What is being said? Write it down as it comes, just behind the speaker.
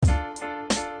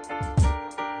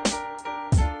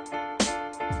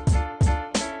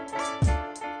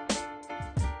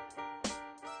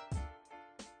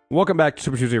Welcome back to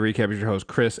Super Tuesday Recap. It's your host,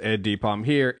 Chris Ed Deepalm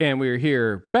here, and we're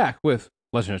here back with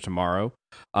Legends of Tomorrow,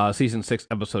 Season 6,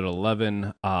 Episode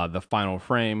 11, The Final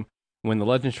Frame. When the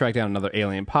Legends track down another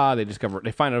alien pod,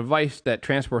 they find a device that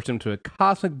transports them to a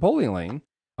cosmic bowling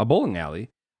alley.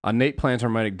 Nate plans a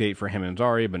romantic date for him and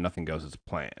Zari, but nothing goes as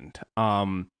planned.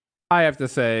 I have to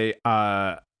say,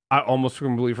 I almost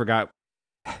completely forgot.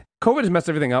 COVID has messed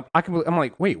everything up. I'm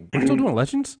like, wait, we're still doing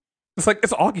Legends? It's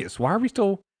August. Why are we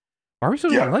still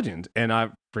doing Legends? And I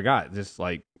forgot. Just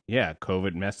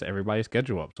COVID messed everybody's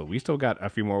schedule up. So we still got a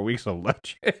few more weeks of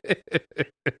Legends.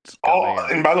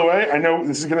 And by the way, I know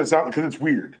this is going to sound because it's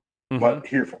weird, but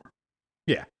here for it.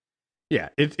 Yeah,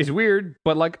 it's weird,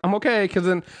 but I'm okay because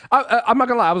then I'm not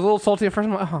gonna lie, I was a little salty at first.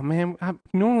 I'm like, oh man, I'm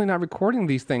normally not recording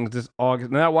these things this August.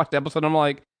 And then I watched the episode, and I'm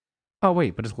like, oh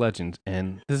wait, but it's Legends,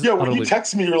 and this is when you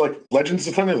texted me, you were like, Legends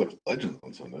on Sunday. Like, Legends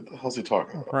on Sunday. What the hell's he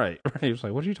talking about? Right. He was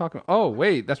like, what are you talking about? Oh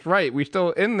wait, that's right, we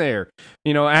still in there.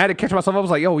 I had to catch myself. I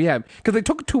was like, oh yeah, because they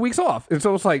took 2 weeks off, and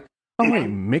so it's like, oh wait,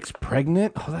 Mick's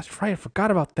pregnant. Oh, that's right, I forgot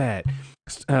about that.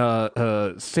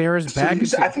 Sarah's back.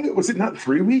 I think it was not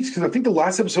 3 weeks because I think the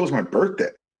last episode was my birthday.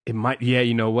 It might. Yeah,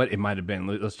 you know what? It might have been.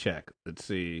 Let's check. Let's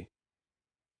see.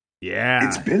 Yeah,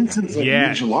 it's been since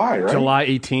July, right? July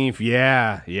 18th.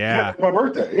 Yeah. My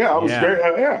birthday. Yeah, I was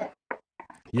very.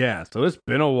 Yeah, so it's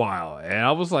been a while, and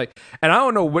I was like, and I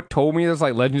don't know what told me this.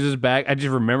 Legends is back. I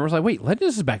just remember I was like, wait,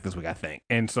 Legends is back this week, I think,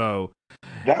 and so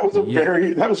that was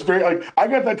very. I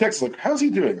got that text like, how's he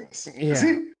doing this?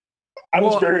 Yeah. I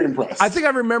was very impressed. I think I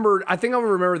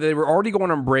remember they were already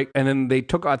going on break, and then they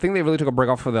really took a break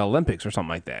off for the Olympics or something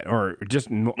like that, or just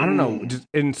I don't know.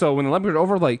 And so when the Olympics were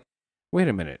over, wait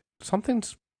a minute,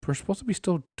 we're supposed to be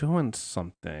still doing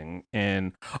something.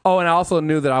 And and I also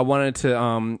knew that I wanted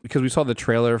to because we saw the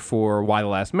trailer for Y the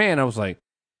Last Man. I was like,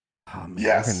 oh man,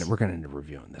 yes, we're gonna end up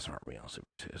reviewing this, aren't we, on Super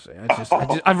Tuesday?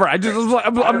 I'm read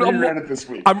it this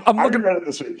week. I'm looking at it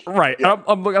this week. Right. Yeah.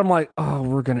 I'm like, oh,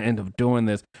 we're gonna end up doing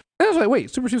this. And I was like, wait,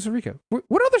 Super Tuesday Recap.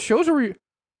 What other shows are we?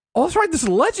 Oh, that's right, this is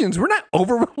Legends. We're not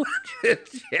over with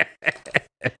Legends yet.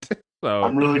 So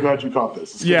I'm really glad you caught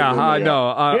this. I know.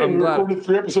 I'm we glad. recorded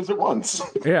 3 episodes at once.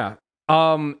 Yeah.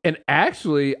 And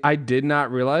actually, I did not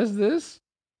realize this,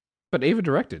 but Ava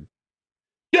directed.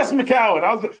 Yes,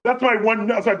 McCowan.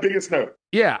 That's my biggest note.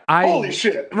 Yeah, holy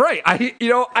shit. Right.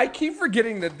 I keep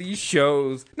forgetting that these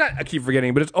shows, not I keep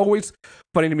forgetting, but it's always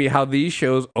funny to me how these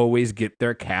shows always get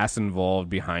their cast involved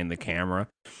behind the camera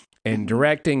and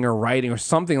directing or writing or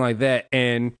something like that.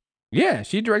 And yeah,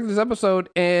 she directed this episode.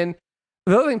 And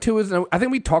the other thing too is, I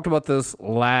think we talked about this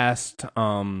last,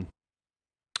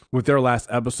 with their last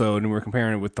episode, and we were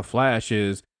comparing it with The Flash,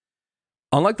 is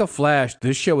unlike The Flash,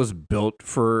 this show is built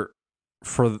for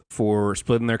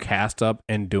splitting their cast up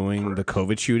and doing the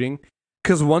COVID shooting.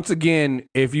 Because once again,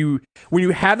 when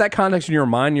you have that context in your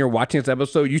mind, you're watching this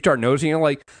episode, you start noticing, you're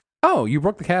like, oh, you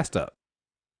broke the cast up.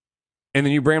 And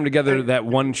then you bring them together that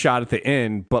one shot at the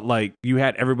end, but you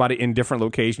had everybody in different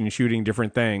locations shooting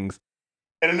different things.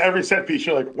 And in every set piece,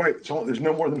 you're like, wait, there's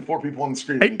no more than 4 people on the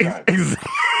screen at the time.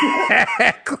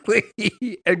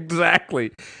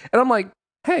 Exactly. And I'm like,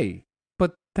 hey,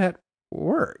 but that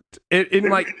worked.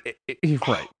 Right.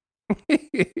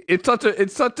 It's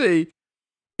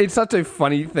such a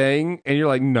funny thing, and you're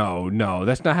like, no,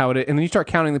 that's not how it is. And then you start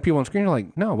counting the people on screen. You're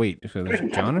like, no, wait. So there's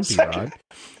John and B-Rod,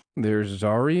 there's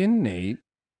Zari and Nate,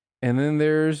 and then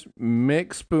there's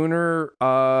Mick, Spooner,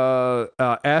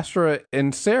 Astra,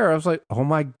 and Sarah. I was like, oh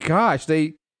my gosh,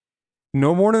 they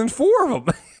no more than 4 of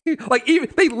them.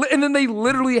 And then they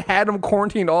literally had them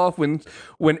quarantined off when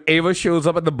Ava shows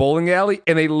up at the bowling alley,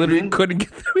 and they literally couldn't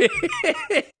get them in.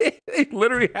 They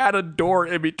literally had a door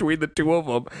in between the 2 of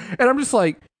them, and I'm just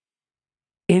like,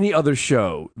 any other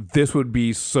show, this would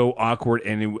be so awkward.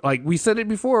 And we said it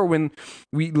before when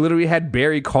we literally had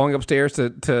Barry calling upstairs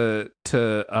to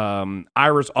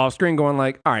Iris off screen, going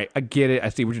like, all right, I get it, I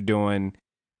see what you're doing,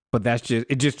 but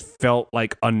it just felt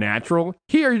unnatural.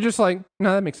 Here, you're just like,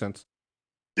 no, that makes sense.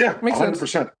 Yeah, makes 100%.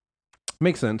 sense.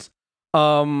 Makes sense.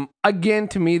 Again,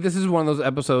 to me, this is one of those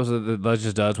episodes that the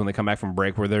Legends does when they come back from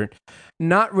break, where they're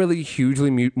not really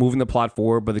hugely moving the plot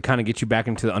forward, but they kind of get you back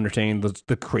into understanding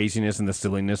the craziness and the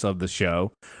silliness of the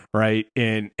show, right?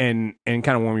 And kind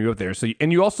of warm you up there. So,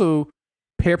 and you also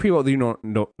pair people that you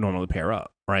don't normally pair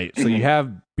up, right? So you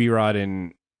have B-Rod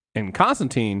and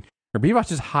Constantine, or B-Rod's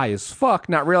just high as fuck,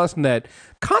 not realizing that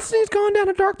Constantine's going down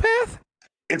a dark path.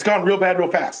 It's gone real bad,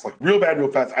 real fast. Real bad,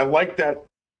 real fast. I like that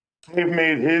they've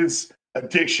made his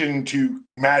addiction to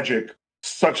magic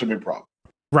such a big problem.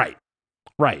 Right.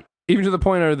 Even to the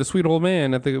point of the sweet old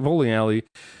man at the bowling alley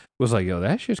was like, yo,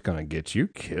 that shit's gonna get you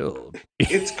killed.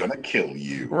 It's gonna kill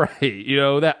you. Right. You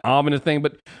know, that ominous thing,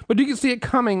 but you can see it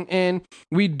coming, and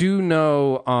we do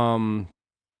know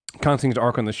Constantine's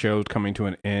arc on the show is coming to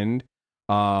an end.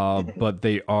 But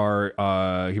they are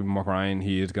Mark Ryan,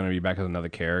 he is gonna be back as another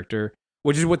character,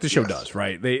 which is what the show does,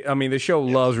 right? The show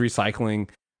loves recycling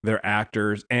their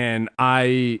actors, and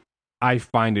I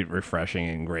find it refreshing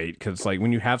and great because like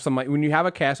when you have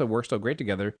a cast that works so great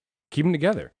together, keep them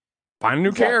together. Find a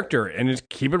new character and just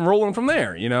keep it rolling from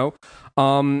there, you know?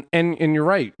 And you're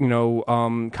right, you know,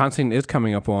 Constantine is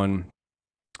coming up on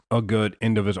a good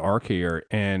end of his arc here.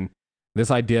 And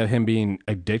this idea of him being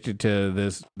addicted to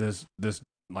this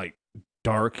like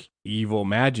dark, evil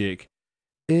magic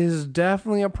is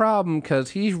definitely a problem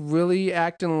because he's really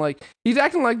acting like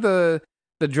the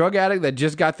drug addict that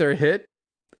just got their hit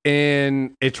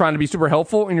and is trying to be super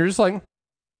helpful. And you're just like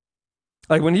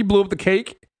when he blew up the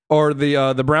cake or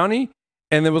the brownie,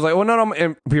 and it was like, oh, no,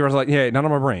 and Peter was like, yeah, not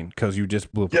on my brain, because you just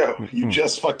blew up. Yeah, you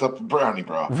just fucked up the brownie,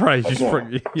 bro. Right.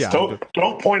 Like, yeah.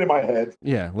 Don't point at my head.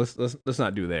 Yeah, let's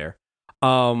not do there.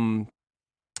 Then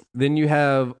you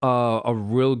have a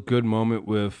real good moment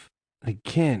with,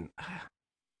 again,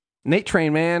 Nate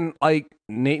Train, man. Like,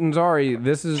 Nate and Zari,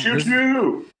 this is...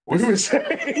 What do we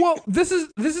say? Well, this is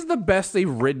the best they've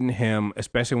written him,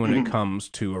 especially when it comes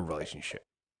to a relationship,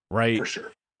 right? For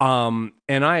sure.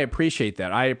 And I appreciate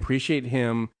that. I appreciate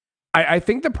him. I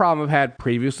think the problem I've had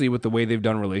previously with the way they've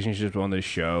done relationships on this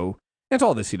show, it's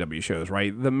all the CW shows,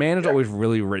 right? The man is always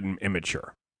really written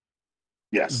immature.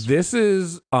 Yes. This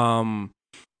is,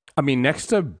 next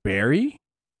to Barry,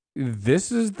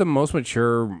 this is the most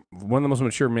mature, one of the most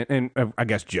mature men, and I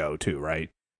guess Joe too, right?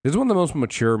 This is one of the most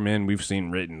mature men we've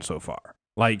seen written so far.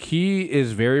 Like, he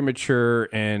is very mature,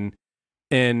 and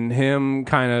him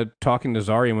kind of talking to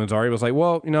Zari, and when Zari was like,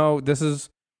 well, you know, this is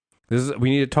we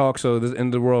need to talk, so this is the end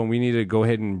of the world, and we need to go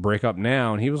ahead and break up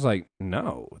now. And he was like,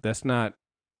 no, that's not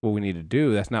what we need to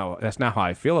do. That's not how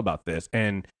I feel about this.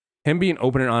 And him being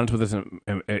open and honest with his,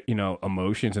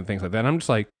 emotions and things like that, I'm just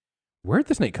like, where'd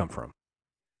this Nate come from?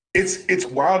 It's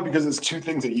wild because it's two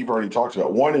things that you've already talked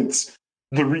about. One, it's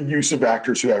the reuse of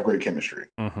actors who have great chemistry.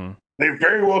 Mm-hmm. They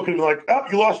very well could be like, oh,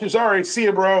 you lost your Zari, see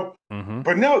you, bro. Mm-hmm.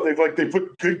 But no,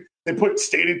 they put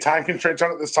stated time constraints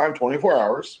on it this time, 24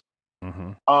 hours.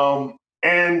 Mm-hmm.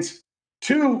 And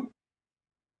two,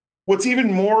 what's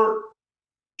even more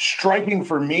striking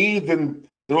for me than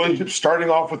the relationship starting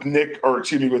off with Nick, or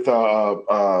excuse me, with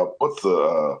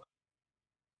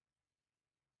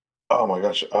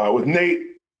with Nate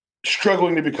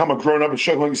struggling to become a grown up and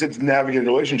struggling, like you said, to navigate a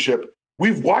relationship.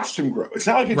 We've watched him grow. It's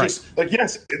not like it's just like,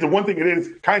 yes, the one thing it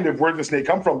is kind of where does Nate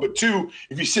come from, but two,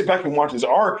 if you sit back and watch his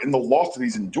arc and the loss that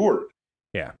he's endured,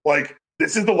 like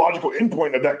this is the logical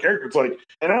endpoint of that character. It's like,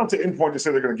 and I don't say endpoint to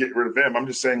say they're going to get rid of him. I'm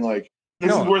just saying like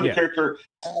this is where the character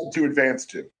had to advance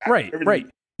to. Right.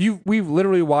 We've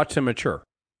literally watched him mature.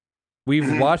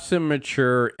 We've watched him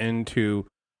mature into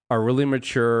a really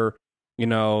mature,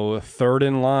 third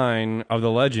in line of the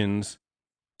legends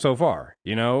so far,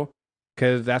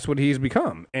 because that's what he's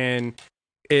become. And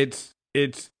it's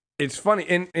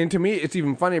funny. And to me, it's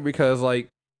even funnier because like,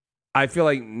 I feel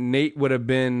like Nate would have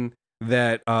been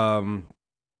that,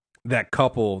 that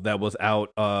couple that was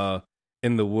out,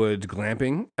 in the woods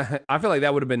glamping. I feel like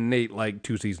that would have been Nate like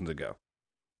 2 seasons ago,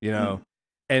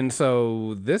 And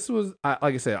so this was,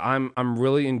 like I said, I'm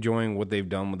really enjoying what they've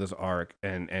done with this arc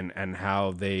and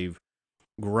how they've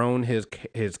grown his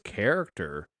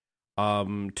character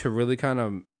to really kind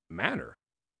of matter,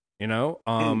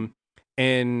 and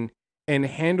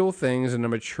handle things in a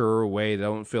mature way that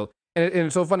don't feel. And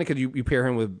it's so funny because you pair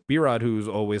him with B-Rod, who's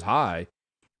always high,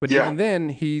 but even then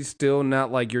he's still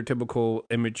not like your typical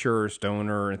immature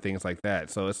stoner and things like that.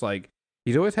 So it's like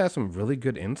he's always had some really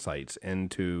good insights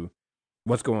into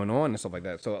what's going on and stuff like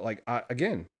that. So like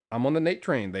I'm on the Nate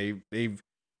train.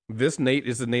 This Nate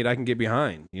is the Nate I can get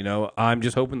behind. I'm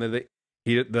just hoping that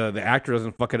the actor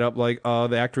doesn't fuck it up like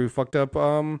the actor who fucked up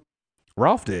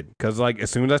Ralph did. Because like as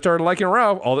soon as I started liking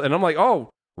Ralph, and I'm like, oh,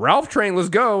 Ralph train, let's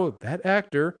go. That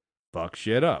actor fuck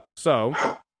shit up. So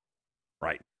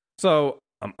right. So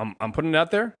I'm putting it out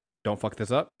there. Don't fuck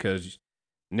this up, because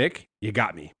Nick, you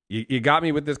got me. You got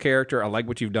me with this character. I like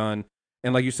what you've done.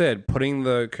 And like you said, putting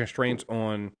the constraints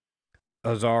on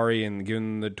Azari and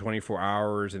giving the 24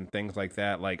 hours and things like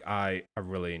that, like I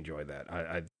really enjoy that.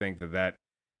 I think that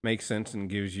makes sense and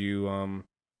gives you, and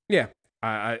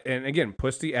again,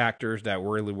 puts the actors that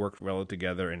really worked well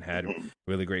together and had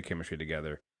really great chemistry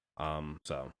together.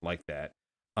 So like that.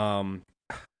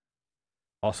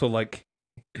 Also like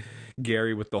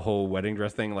Gary with the whole wedding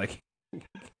dress thing, like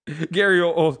Gary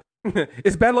will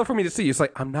it's bad luck for me to see. It's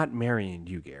like, I'm not marrying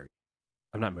you, Gary.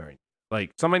 I'm not marrying you.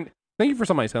 Like, thank you for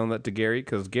somebody telling that to Gary,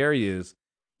 because Gary is...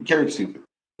 Gary's stupid.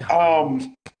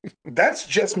 That's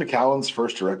Jess McCallan's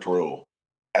first directorial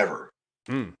ever.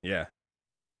 Yeah.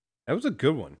 That was a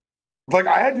good one. Like,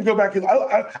 I had to go back and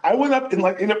I went up and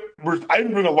I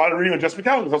didn't doing a lot of reading on Jess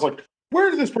McCallan because I was like, where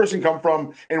did this person come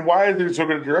from and why are they so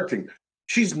good at directing?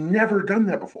 She's never done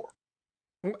that before.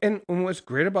 And what's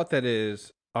great about that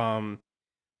is, I'd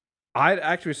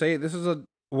actually say this is a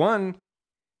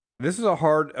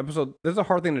hard episode. This is a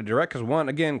hard thing to direct because, one,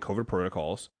 again, COVID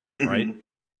protocols, right?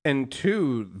 And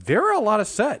two, there are a lot of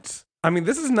sets. I mean,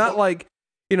 this is not like,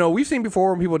 we've seen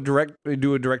before when people do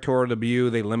a directorial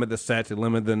debut, they limit the sets, they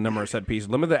limit the number of set pieces,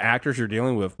 limit the actors you're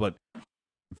dealing with. But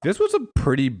this was a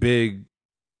pretty big...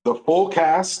 The full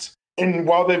cast, and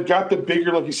while they've got the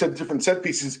bigger, like you said, different set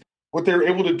pieces, what they're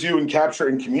able to do and capture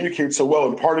and communicate so well,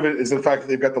 and part of it is the fact that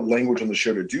they've got the language on the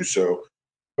show to do so,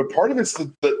 but part of it's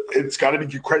it's got to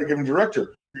be credit-given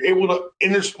director. You're able to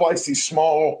intersplice these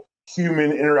small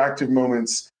human interactive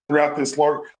moments throughout this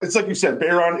large... It's like you said,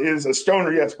 Bayron is a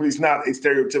stoner, yes, but he's not a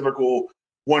stereotypical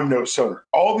one-note stoner.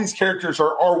 All these characters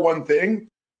are one thing,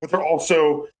 but they're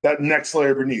also that next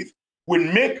layer beneath.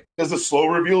 When Mick does the slow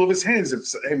reveal of his hands,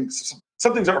 and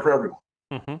something's up for everyone.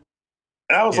 And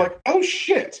I was like, oh,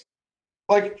 shit.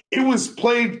 Like, it was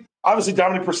played... Obviously,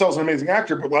 Dominic Purcell's an amazing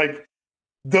actor, but, like,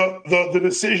 the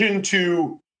decision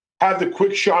to have the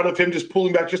quick shot of him just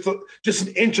pulling back just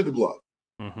an inch of the glove.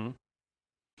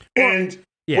 And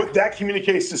what that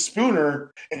communicates to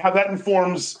Spooner and how that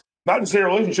informs not just their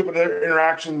relationship, but their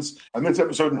interactions on this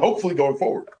episode and hopefully going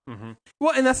forward.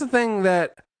 Well, and that's the thing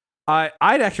that I'd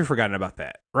actually forgotten about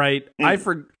that, right? You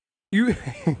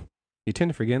tend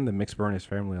to forget that Mick's burn his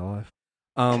family alive.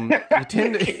 You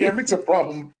tend to... Mick's a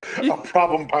problem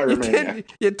pyromaniac.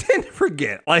 You tend to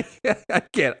forget. Like,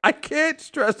 I can't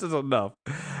stress this enough.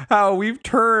 How we've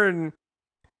turned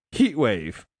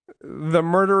Heatwave, the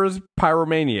murderous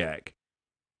pyromaniac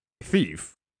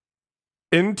thief,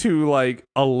 into like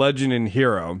a legend and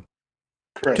hero.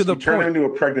 Chris, to the point, turn into a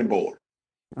pregnant bowler.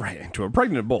 Right, into a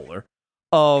pregnant bowler.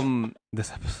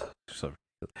 This episode is so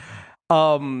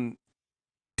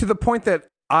to the point that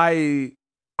I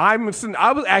was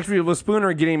actually with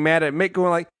Spooner getting mad at Mick,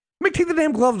 going like, Mick, take the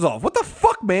damn gloves off. What the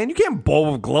fuck, man? You can't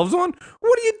bowl with gloves on.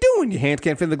 What are you doing? Your hands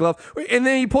can't fit in the glove. And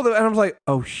then he pulled it, and I was like,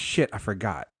 oh shit, I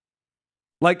forgot.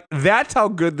 Like, that's how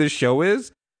good this show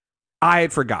is. I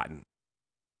had forgotten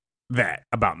that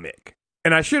about Mick.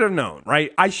 And I should have known,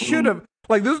 right? I should have,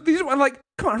 like, I'm like,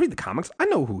 come on, read the comics. I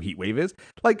know who Heatwave is.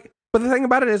 Like, but the thing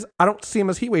about it is, I don't see him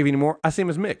as Heatwave anymore. I see him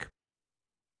as Mick.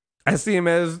 I see him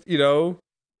as, the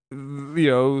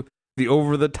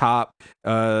over the top,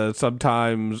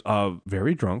 sometimes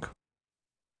very drunk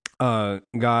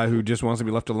guy who just wants to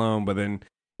be left alone, but then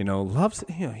loves.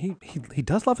 He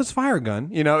does love his fire gun.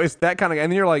 It's that kind of.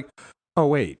 And then you're like, oh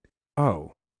wait,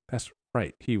 oh that's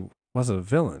right. He was a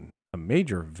villain, a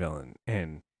major villain,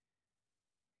 and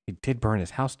he did burn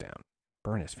his house down,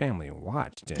 burn his family, and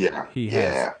watched. And he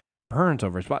has burns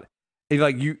over his body.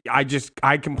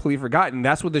 I completely forgot, and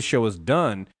that's what this show has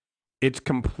done. It's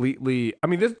completely... I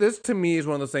mean, this to me is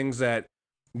one of those things that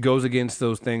goes against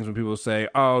those things when people say,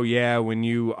 oh, yeah, when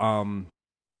you...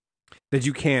 that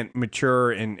you can't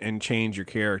mature and change your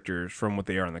characters from what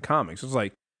they are in the comics. It's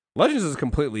like, Legends has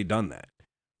completely done that.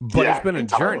 But it's been a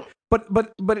journey. But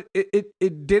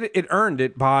it earned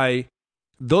it by...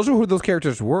 Those are who those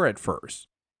characters were at first.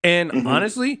 And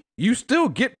honestly, you still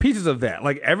get pieces of that.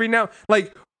 Like, every now...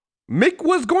 Like, Mick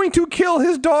was going to kill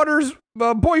his daughter's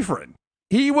boyfriend.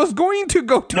 He was going to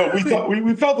go to... No,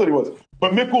 we felt that he wasn't.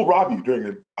 But Mick will rob you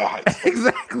during a heist.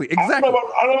 Exactly. I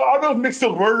don't know if Mick's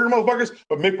still murdering motherfuckers,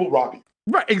 but Mick will rob you.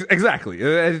 Right, exactly.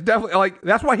 It's definitely, like,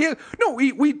 that's why we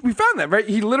found that, right?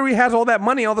 He literally has all that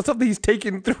money, all the stuff that he's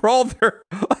taken through all their...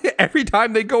 every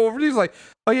time they go over, he's like,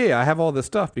 oh yeah, I have all this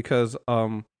stuff because,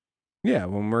 when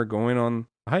we're going on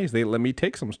heist, they let me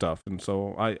take some stuff. And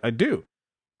so I do.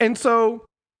 And so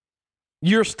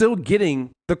you're still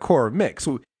getting the core of Mick.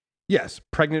 So yes,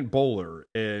 pregnant bowler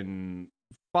and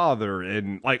father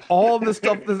and like all this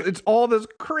stuff. It's all this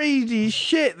crazy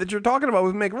shit that you're talking about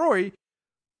with Mick Rory,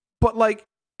 but like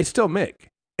it's still Mick.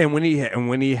 And when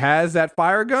he has that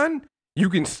fire gun, you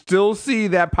can still see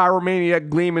that pyromaniac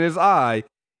gleam in his eye.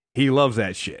 He loves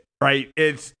that shit, right?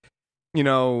 It's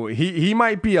he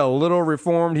might be a little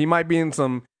reformed. He might be in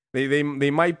some. They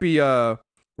might be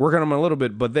working on him a little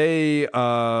bit, but they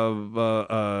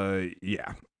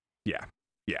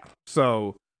yeah.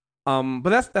 So,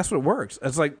 but that's what works.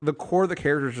 It's like the core of the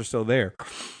characters are still there,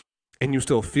 and you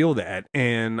still feel that.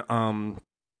 And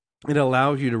it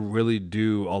allows you to really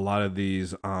do a lot of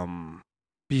these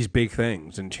big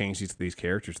things and change these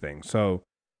characters things. So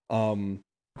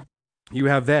you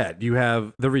have that. You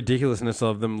have the ridiculousness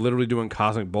of them literally doing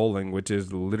cosmic bowling, which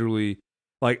is literally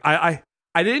like I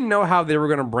didn't know how they were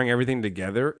going to bring everything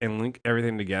together and link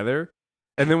everything together.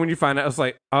 And then when you find out, it's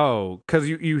like, oh, because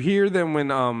you hear them when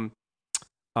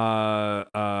Zari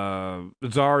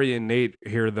and Nate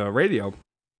hear the radio.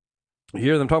 You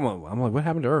hear them talking about. I'm like, what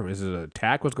happened to Earth? Is it an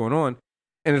attack? What's going on?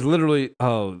 And it's literally,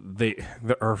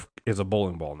 the Earth is a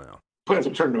bowling ball now. Plans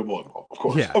have turned into a bowling ball. Of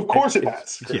course, yeah, of course it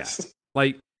has. Chris. Yeah,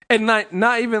 like, and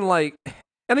not even like.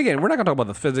 And again, we're not gonna talk about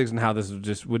the physics and how this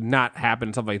just would not happen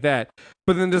and stuff like that.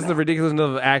 But then just the ridiculousness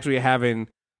of actually having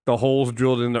the holes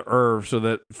drilled into Earth so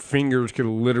that fingers could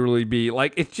literally be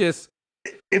like, it's just.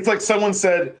 It's like someone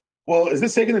said, "Well, is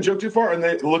this taking the joke too far?" And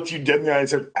they looked you dead in the eye and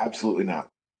said, "Absolutely not."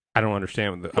 I don't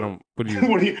understand. I don't. What do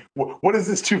you? What is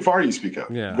this too far you speak of?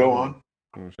 Yeah. Go on.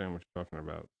 I don't understand what you're talking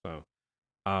about. So,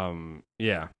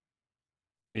 yeah.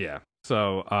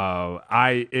 So,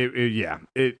 I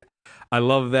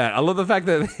love that. I love the fact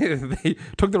that they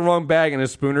took the wrong bag and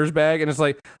it's Spooner's bag, and it's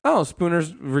like, oh,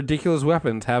 Spooner's ridiculous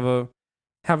weapons have a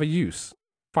use.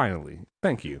 Finally,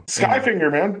 thank you,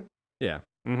 Skyfinger, man. Yeah.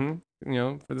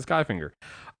 Mm-hmm. For the Skyfinger.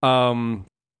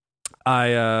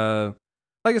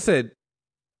 Like I said,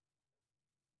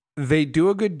 they do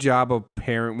a good job of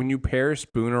pairing. When you pair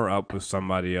Spooner up with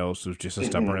somebody else who's just as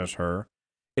stubborn as her,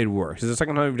 it works. It's the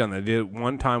second time we've done that. They did it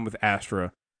one time with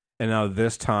Astra, and now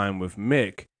this time with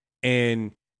Mick,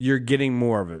 and you're getting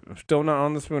more of it. I'm still not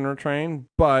on the Spooner train,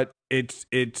 but this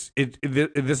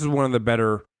is one of the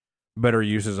better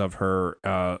uses of her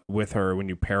with her when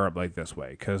you pair up like this way.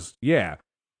 Because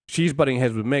she's butting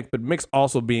heads with Mick, but Mick's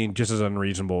also being just as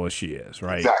unreasonable as she is,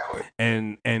 right? Exactly.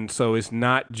 And so it's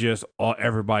not just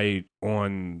everybody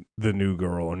on the new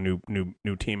girl or new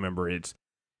team member. It's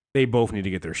they both need to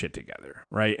get their shit together,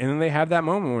 right? And then they have that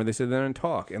moment where they sit there and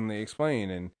talk and they explain.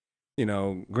 And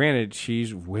granted,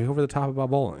 she's way over the top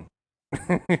about bowling,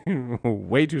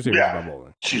 way too serious about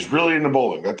bowling. She's really into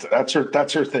bowling. That's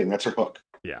her thing. That's her hook.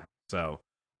 Yeah. So,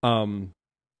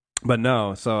 but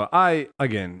no. So I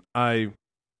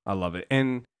love it.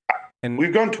 And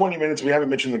we've gone 20 minutes. We haven't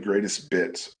mentioned the greatest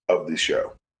bits of the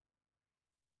show.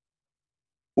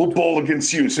 We'll bowl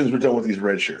against you as soon as we're done with these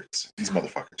red shirts. These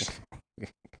motherfuckers.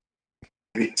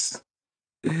 Please.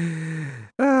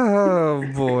 Oh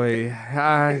boy.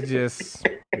 I just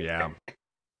yeah.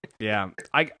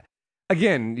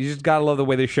 You just gotta love the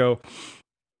way they show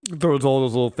throws all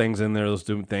those little things in there, those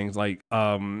doom things. Like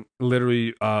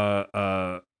literally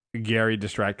Gary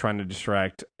trying to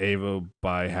distract Ava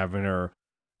by having her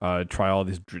try all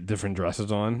these different dresses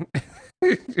on.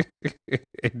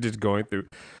 And just going through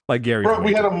like Gary. Bro,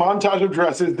 we had a montage of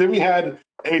dresses. Then we had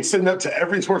a send up to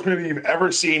every sports movie you've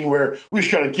ever seen where we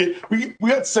should gotta get we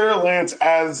got Sarah Lance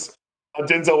as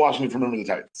Denzel Washington from Remember the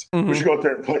Titans. Mm-hmm. We should go out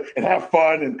there and play and have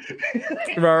fun and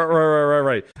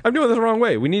right. I'm doing this the wrong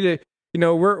way. We need to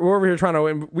we're over here trying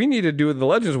to we need to do it the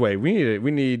Legends way. We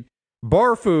need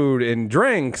bar food and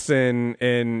drinks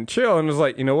and chill, and it's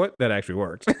like, you know what? That actually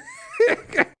worked.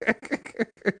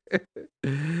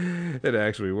 It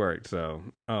actually worked. So,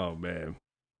 oh man.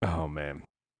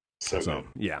 So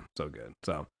yeah, so good.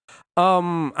 So,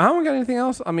 I don't got anything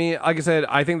else. I mean, like I said,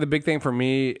 I think the big thing for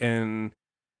me, and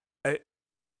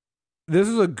this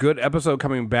is a good episode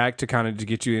coming back to kind of to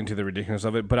get you into the ridiculousness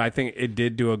of it, but I think it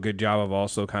did do a good job of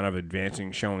also kind of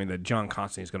advancing, showing that John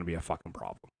Constantine is going to be a fucking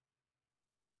problem.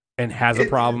 And has a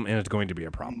problem, and it's going to be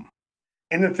a problem.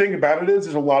 And the thing about it is,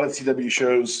 there's a lot of CW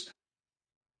shows.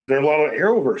 There are a lot of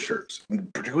Arrowverse shows,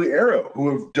 particularly Arrow, who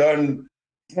have done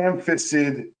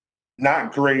ham-fisted,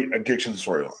 not great addiction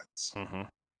storylines. Mm-hmm.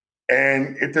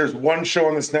 And if there's one show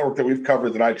on this network that we've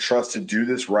covered that I trust to do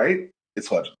this right,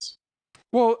 it's Legends.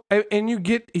 Well, and you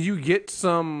get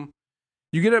a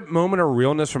moment of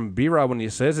realness from B-Rob when he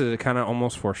says it kind of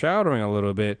almost foreshadowing a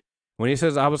little bit. When he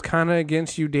says, I was kind of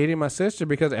against you dating my sister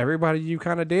because everybody you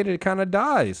kind of dated kind of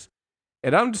dies.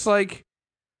 And I'm just like,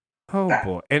 oh,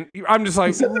 boy. And I'm just like,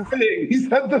 he said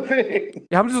the thing.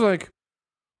 I'm just like,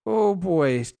 oh,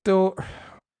 boy. Still,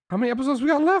 how many episodes we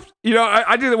got left?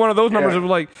 I did one of those numbers of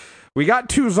like, we got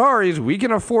 2 Zaris. We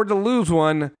can afford to lose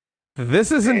one.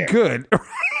 This isn't good.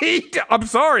 I'm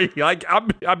sorry. Like,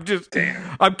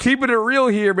 I'm keeping it real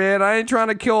here, man. I ain't trying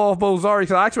to kill off both Zari.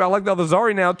 So actually, I like the other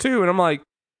Zari now, too. And I'm like,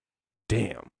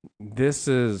 damn, this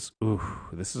is a,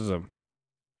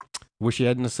 wish you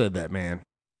hadn't have said that, man.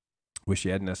 Wish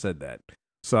you hadn't have said that.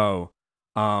 So,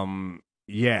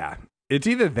 yeah, it's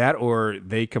either that or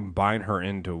they combine her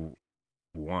into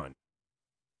one.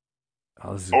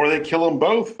 Or they kill them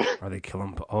both. Or they kill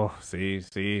them. Oh, see.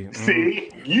 See,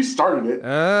 you started it. In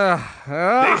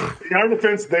Yeah, our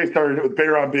defense, they started it with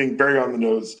Bayron being very on the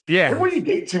nose. Everybody you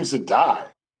date seems to die.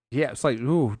 it's like,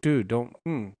 ooh, dude, don't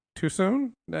too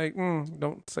soon. Like,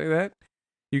 don't say that.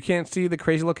 You can't see the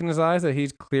crazy look in his eyes that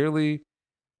he's clearly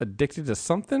addicted to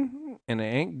something, and it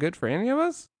ain't good for any of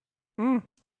us. Not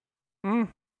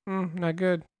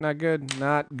good.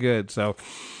 So,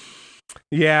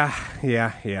 yeah.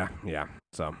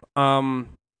 So,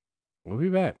 we'll be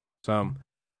back. So,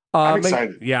 I'm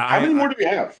excited. How many more do we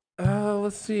have?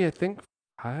 Let's see. I think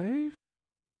 5.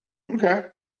 Okay,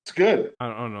 it's good. I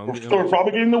don't know. We're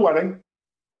probably getting the wedding.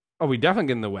 Oh, we definitely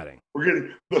getting the wedding. We're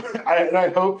getting, and I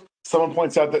hope someone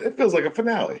points out that it feels like a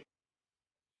finale.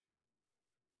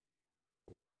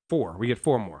 4. We get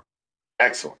 4 more.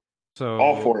 Excellent. So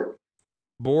all for it.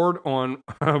 Board on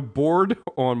board.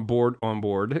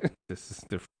 This is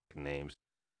the names.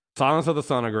 Silence of the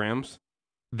Sonograms.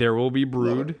 There Will Be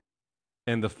Brood,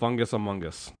 and The Fungus Among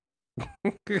Us.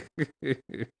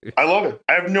 I love it.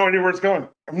 I have no idea where it's going.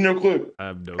 I have no clue.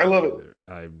 I love it.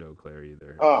 I have no clue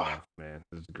either. Oh man,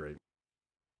 this is great.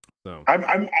 So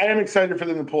I am excited for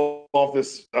them to pull off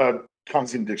this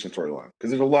Constantine addiction storyline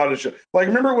because there's a lot of shit. Like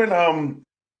remember when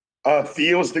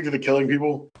Thea was addicted to killing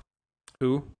people?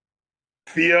 Who?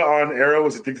 Thea on Arrow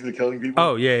was addicted to killing people.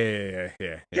 Oh yeah.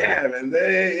 Yeah, man.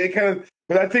 They kind of.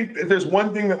 But I think if there's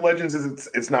one thing that Legends is,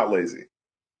 it's not lazy.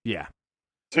 Yeah.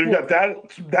 So you've got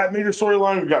that major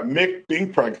storyline. We've got Mick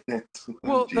being pregnant.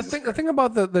 Well, the thing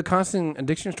about the constant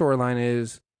addiction storyline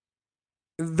is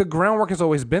the groundwork has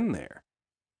always been there.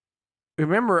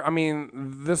 Remember, I mean,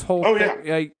 this whole thing,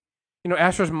 like,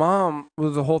 Asher's mom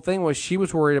was the whole thing was she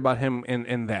was worried about him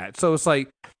in that. So it's like,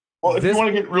 well, if you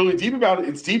want to get really deep about it,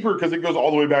 it's deeper because it goes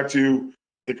all the way back to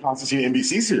the Constantine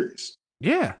NBC series.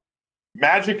 Yeah.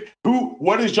 Magic.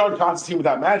 What is John Constantine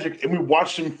without magic? And we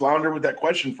watched him flounder with that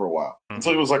question for a while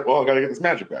until he was like, "Well, I got to get this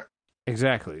magic back."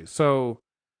 Exactly. So,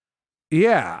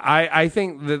 yeah, I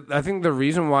think the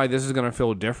reason why this is going to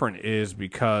feel different is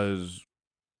because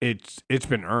it's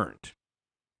been earned.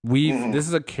 This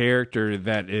is a character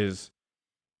that is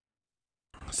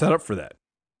set up for that.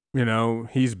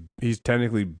 He's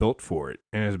technically built for it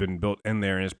and has been built in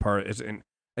there and is part.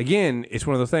 Again, it's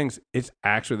one of those things. It's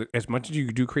actually, as much as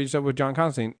you do crazy stuff with John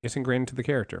Constantine, it's ingrained into the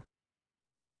character.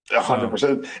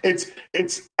 100%.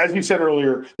 It's as you said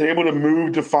earlier, they're able to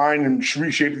move, define, and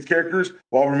reshape the characters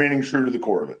while remaining true to the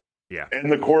core of it. Yeah. And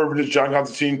the core of it is John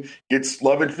Constantine gets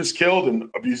love interest killed and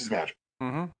abuses magic.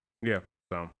 Mm-hmm. Yeah.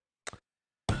 So,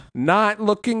 not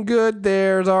looking good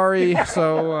there, Zari.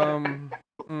 So,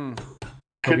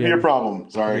 could be a problem.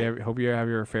 Sorry. Hope you have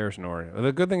your affairs in order.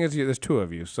 The good thing is there's 2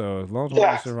 of you, so as long as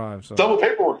one survives. So. Double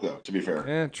paperwork, though. To be fair.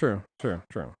 Yeah, true.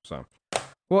 So,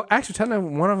 well, actually,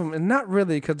 technically, one of them, not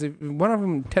really, because one of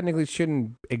them technically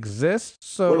shouldn't exist.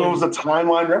 So it was a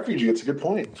timeline refugee. It's a good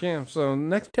point. Yeah. So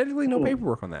technically, no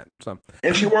paperwork on that. So.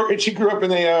 And she grew up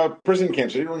in a prison camp,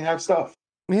 so she didn't really have stuff.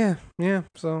 Yeah.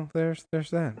 So there's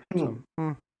that. So,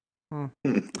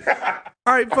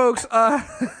 All right, folks.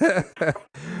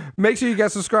 Make sure you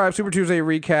guys subscribe. Super Tuesday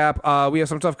recap. We have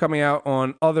some stuff coming out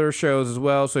on other shows as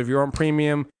well. So if you're on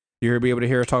premium, you're gonna be able to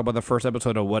hear us talk about the first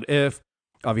episode of What If.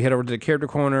 If you head over to the Character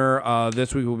Corner,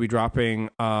 this week we'll be dropping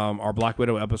our Black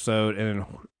Widow episode, and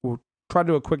we'll try to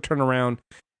do a quick turnaround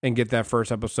and get that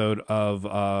first episode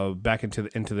of back into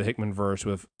the Hickman verse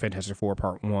with Fantastic Four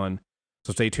Part 1.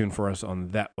 So stay tuned for us on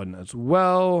that one as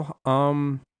well.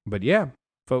 But yeah,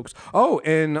 folks. Oh,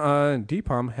 and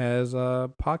DPOM has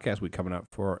a podcast week coming up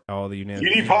for all the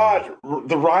unanimous. UniPod,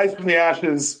 the rise from the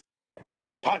ashes.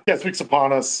 Podcast week's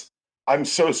upon us. I'm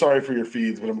so sorry for your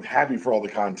feeds, but I'm happy for all the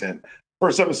content.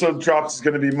 First episode drops is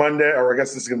going to be Monday, or I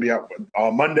guess this is going to be out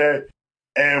on Monday.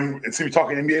 And it's going to be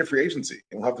talking NBA free agency.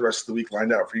 And we'll have the rest of the week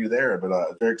lined out for you there, but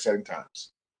very exciting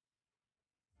times.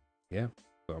 Yeah.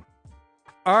 So,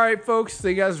 all right, folks.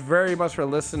 Thank you guys very much for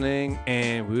listening,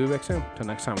 and we'll be back soon. Until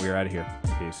next time, we are out of here.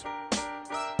 Peace.